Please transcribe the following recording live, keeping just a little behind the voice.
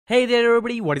Hey there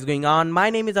everybody, what is going on? My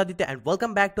name is Aditya and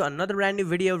welcome back to another brand new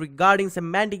video regarding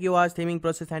semantic UI's theming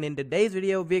process, and in today's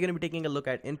video we're going to be taking a look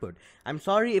at input. I'm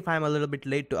sorry if I'm a little bit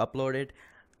late to upload it.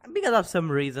 Because of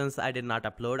some reasons I did not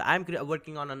upload. I'm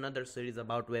working on another series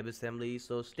about WebAssembly,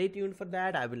 so stay tuned for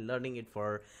that. I've been learning it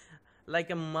for like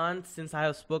a month since I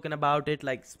have spoken about it,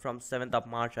 like from 7th of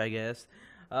March I guess.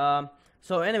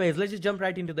 So anyways, let's just jump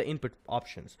right into the input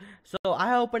options. So I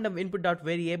have opened up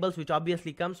input.variables, which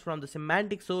obviously comes from the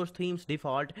semantic source themes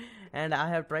default, and I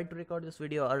have tried to record this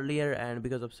video earlier, and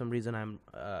because of some reason I'm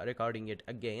recording it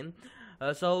again.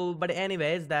 But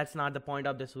anyways, that's not the point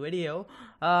of this video.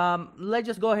 Let's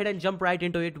just go ahead and jump right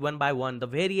into it one by one. The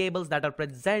variables that are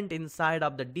present inside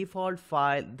of the default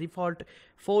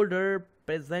folder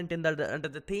present in under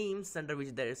the themes, under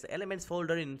which there is elements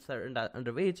folder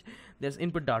under which there's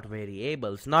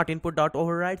input.variables, not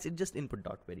input.overrides. It's just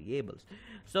input.variables.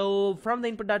 So from the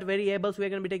input.variables we're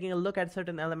going to be taking a look at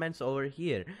certain elements over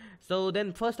here. So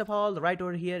then first of all, right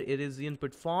over here it is the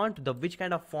input font, the which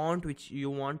kind of font which you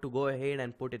want to go ahead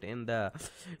and put it in the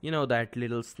that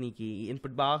little sneaky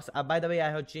input box. By the way,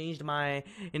 I have changed my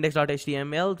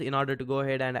index.html in order to go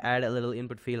ahead and add a little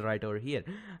input field right over here.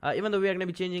 Even though we are going to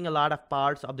be changing a lot of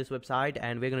parts of this website,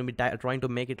 and we're going to be trying to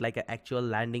make it like an actual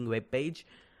landing web page.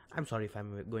 I'm sorry if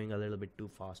I'm going a little bit too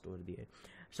fast over there.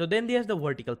 So then there's the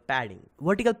vertical padding.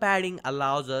 Vertical padding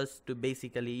allows us to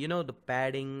basically, the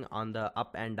padding on the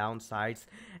up and down sides,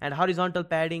 and horizontal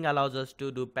padding allows us to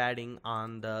do padding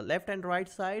on the left and right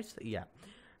sides. Yeah.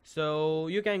 So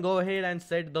you can go ahead and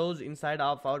set those inside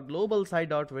of our global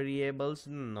site.variables.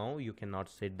 No, you cannot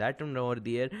set that over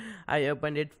there. I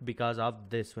opened it because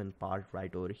of this one part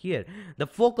right over here, the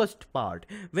focused part.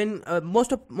 When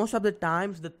most of the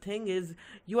times the thing is,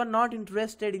 you are not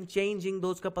interested in changing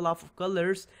those couple of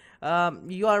colors.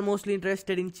 You are mostly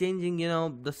interested in changing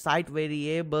the site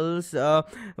variables.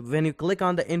 When you click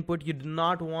on the input, you do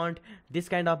not want this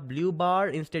kind of blue bar.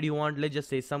 Instead you want, let's just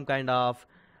say, some kind of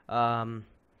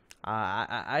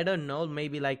I don't know,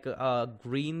 maybe like a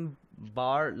green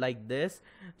bar like this.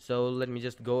 So let me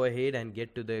just go ahead and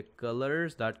get to the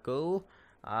colors.co.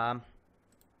 I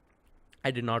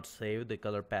did not save the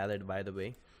color palette, by the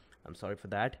way. I'm sorry for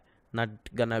that. Not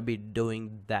gonna be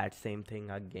doing that same thing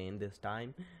again this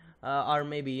time. Or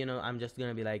maybe I'm just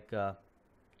gonna be like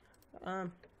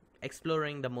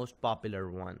exploring the most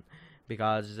popular one,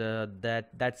 because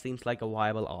that seems like a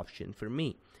viable option for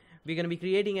me. We're going to be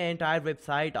creating an entire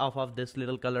website off of this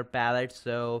little color palette,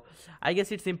 so I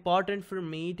guess it's important for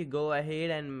me to go ahead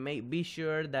and be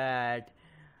sure that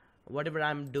whatever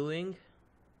I'm doing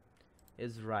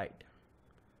is right.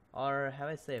 Or have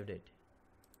I saved it?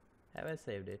 Have I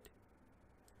saved it?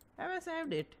 Have I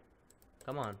saved it?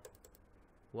 Come on.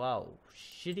 Wow,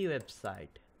 shitty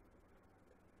website.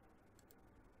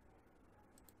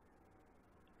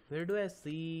 Where do I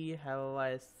see? Have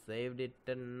I saved it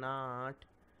or not?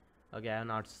 Okay, I have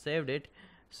not saved it.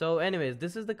 So anyways,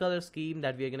 this is the color scheme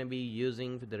that we are going to be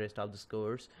using for the rest of the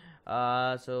scores.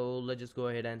 So let's just go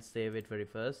ahead and save it very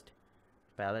first.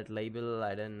 Palette label,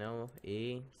 I don't know,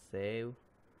 save.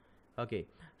 Okay,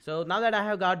 so now that I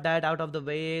have got that out of the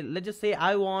way, let's just say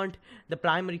I want the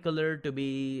primary color to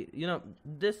be,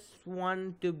 this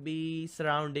one to be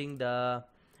surrounding the,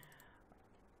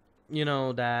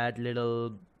 that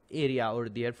little area over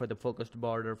there for the focused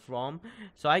border from.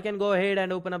 So I can go ahead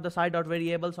and open up the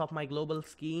site.variables of my global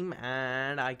scheme,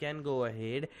 and I can go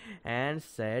ahead and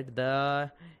set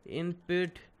the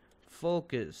input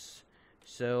focus,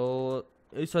 so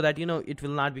that it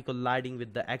will not be colliding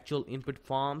with the actual input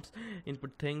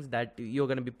things that you're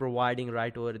going to be providing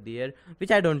right over there,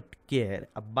 which I don't care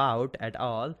about at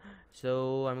all.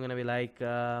 So I'm gonna be like,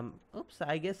 oops,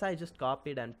 I guess I just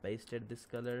copied and pasted this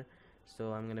color.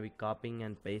 So I'm gonna be copying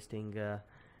and pasting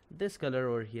this color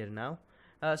over here now.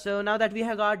 So now that we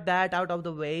have got that out of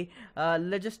the way,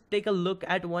 let's just take a look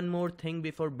at one more thing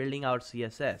before building our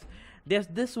CSS. There's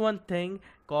this one thing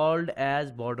called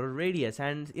as border radius,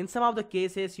 and in some of the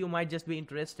cases you might just be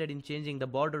interested in changing the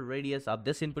border radius of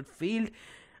this input field.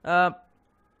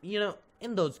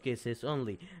 In those cases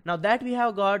only. Now that we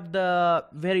have got the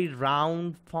very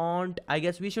round font, I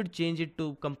guess we should change it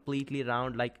to completely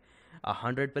round, like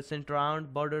 100%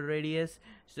 round border radius.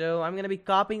 So I'm gonna be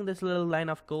copying this little line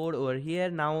of code over here.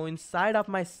 Now inside of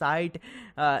my site,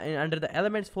 under the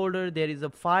elements folder, there is a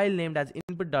file named as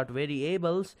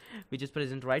input.variables, which is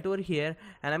present right over here,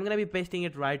 and I'm gonna be pasting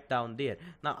it right down there.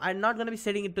 Now I'm not gonna be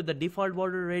setting it to the default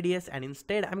border radius, and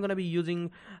instead I'm gonna be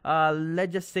using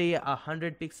let's just say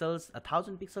 100 pixels,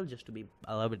 1000 pixels, just to be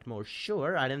a little bit more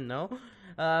sure. I don't know.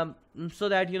 so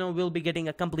that we'll be getting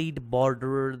a complete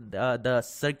border, the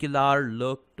circular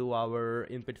look to our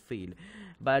input field.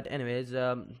 But anyways,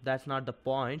 that's not the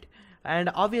point.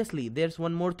 And obviously there's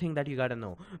one more thing that you gotta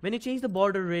know. When you change the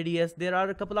border radius, there are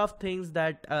a couple of things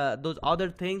that those other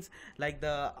things, like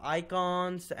the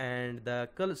icons and the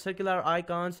circular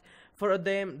icons, for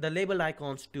them, the label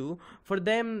icons too, for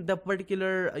them the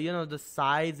particular the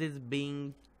size is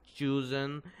being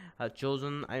chosen,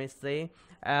 I may say.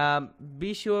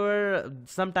 Be sure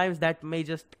sometimes that may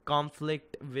just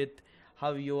conflict with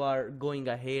how you are going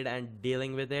ahead and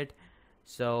dealing with it,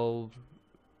 so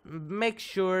make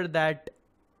sure that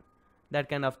that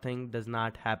kind of thing does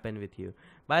not happen with you.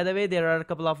 By the way, there are a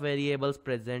couple of variables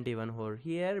present even over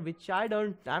here, which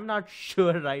I'm not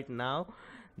sure right now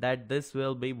that this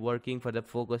will be working for the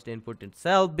focused input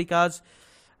itself, because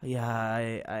yeah,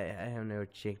 I have never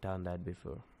checked on that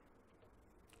before.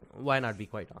 Why not be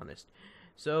quite honest?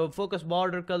 So focus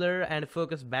border color and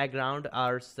focus background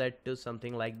are set to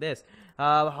something like this.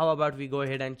 How about we go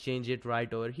ahead and change it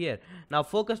right over here. Now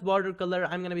focus border color,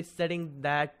 I'm gonna be setting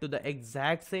that to the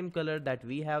exact same color that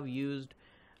we have used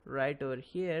right over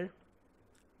here.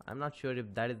 I'm not sure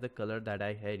if that is the color that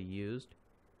I had used,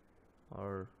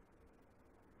 or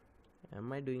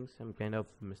am I doing some kind of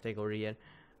mistake over here?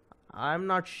 I'm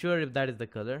not sure if that is the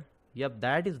color. Yep,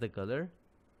 that is the color.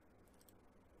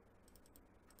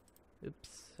 Oops,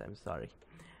 I'm sorry.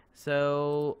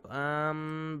 So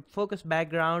focus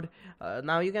background,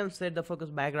 now you can set the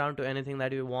focus background to anything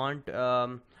that you want.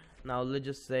 Now let's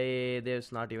just say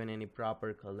there's not even any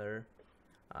proper color.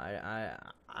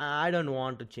 I don't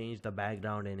want to change the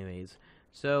background anyways,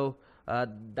 so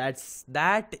that's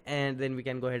that. And then we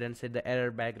can go ahead and set the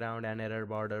error background and error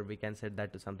border. We can set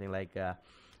that to something like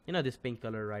this pink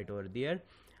color right over there.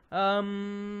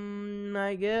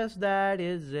 I guess that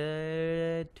is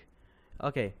it.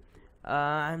 Okay,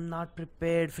 I'm not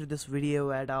prepared for this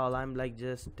video at all. I'm like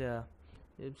just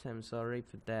oops, I'm sorry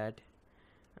for that.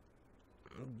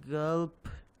 Gulp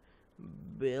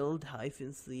build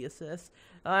 -css,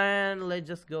 and let's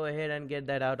just go ahead and get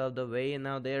that out of the way.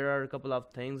 Now there are a couple of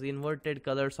things. Inverted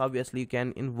colors, obviously you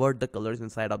can invert the colors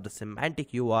inside of the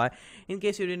Semantic UI. In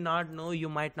case you did not know, you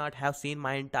might not have seen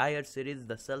my entire series.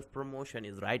 The self promotion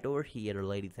is right over here,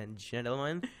 ladies and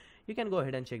gentlemen. You can go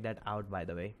ahead and check that out, by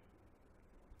the way.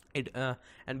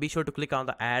 And be sure to click on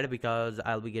the ad, because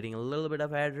I'll be getting a little bit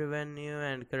of ad revenue,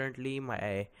 and currently my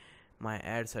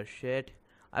ads are shit.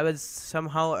 I was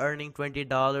somehow earning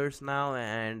 $20 now,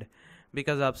 and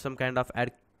because of some kind of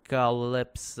ad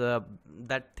calypse,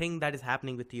 that thing that is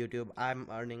happening with YouTube, I'm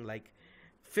earning like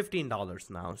 $15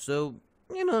 now. So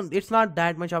it's not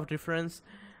that much of a difference,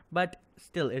 but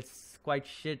still it's quite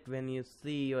shit when you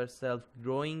see yourself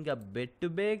growing a bit too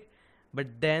big,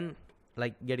 but then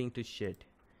like getting to shit.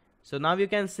 So now you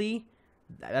can see,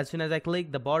 as soon as I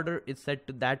click, the border is set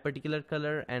to that particular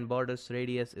color, and border's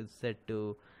radius is set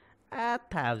to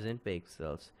 1000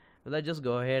 pixels. Let's just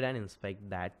go ahead and inspect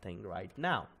that thing right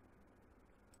now.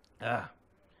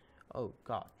 Oh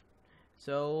god.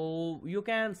 So you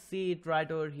can see it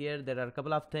right over here. There are a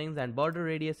couple of things, and border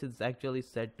radius is actually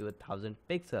set to 1000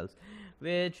 pixels,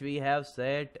 which we have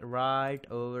set right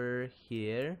over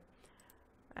here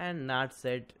and not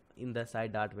set in the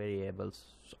side dot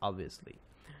variables, obviously.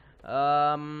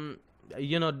 There's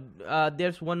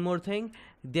one more thing.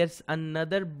 There's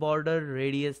another border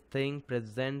radius thing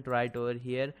present right over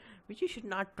here, which you should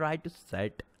not try to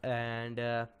set, and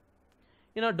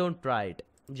don't try it.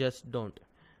 Just don't.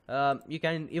 You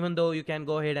can, even though you can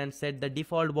go ahead and set the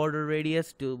default border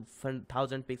radius to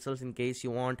 1000 pixels in case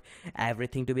you want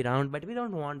everything to be round, but we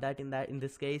don't want that in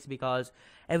this case, because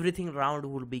everything round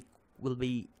will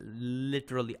be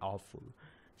literally awful.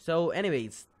 So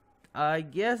anyways, I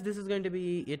guess this is going to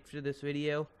be it for this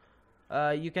video.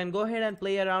 You can go ahead and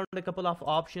play around a couple of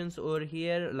options over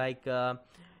here, like the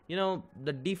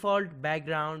default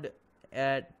background,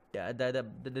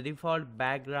 the default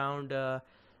background,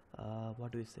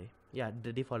 what do we say? Yeah,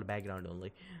 the default background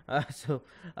only.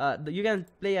 You can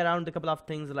play around a couple of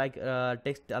things like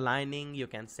text aligning. You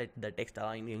can set the text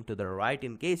aligning to the right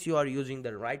in case you are using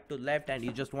the right to left and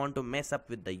you just want to mess up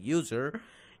with the user.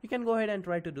 You can go ahead and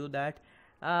try to do that.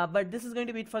 But this is going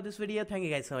to be it for this video. Thank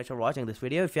you guys so much for watching this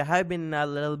video. If you have been a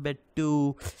little bit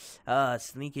too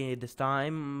sneaky this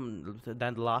time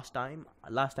than the last time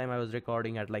I was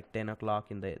recording at like 10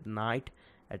 o'clock in the night,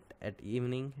 at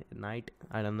evening, night,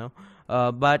 I don't know.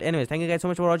 But anyways, thank you guys so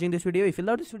much for watching this video. If you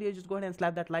love this video, just go ahead and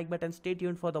slap that like button. Stay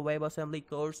tuned for the WebAssembly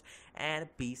course, and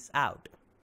peace out.